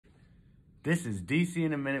This is DC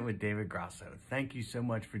in a Minute with David Grosso. Thank you so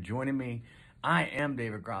much for joining me. I am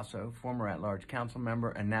David Grosso, former at-large council member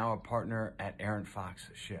and now a partner at Aaron Fox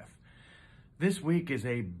Schiff. This week is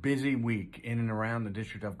a busy week in and around the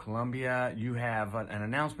District of Columbia. You have an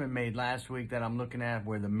announcement made last week that I'm looking at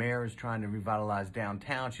where the mayor is trying to revitalize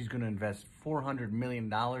downtown. She's going to invest $400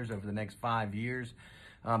 million over the next 5 years.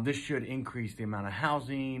 This should increase the amount of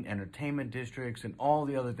housing, entertainment districts, and all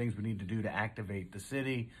the other things we need to do to activate the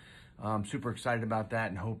city. I'm super excited about that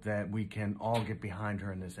and hope that we can all get behind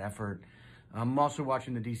her in this effort. I'm also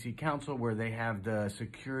watching the DC Council where they have the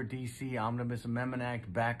Secure DC Omnibus Amendment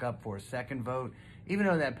Act back up for a second vote. Even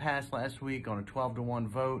though that passed last week on a 12-1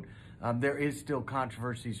 vote, there is still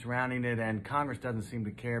controversy surrounding it, and Congress doesn't seem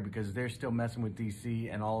to care because they're still messing with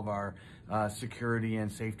DC and all of our security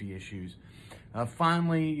and safety issues.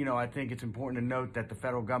 Finally, I think it's important to note that the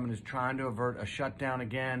federal government is trying to avert a shutdown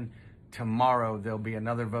again. Tomorrow, there'll be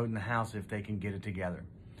another vote in the House if they can get it together.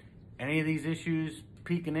 Any of these issues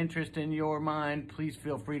pique an interest in your mind, please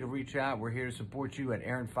feel free to reach out. We're here to support you at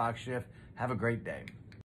Aaron Fox Schiff. Have a great day.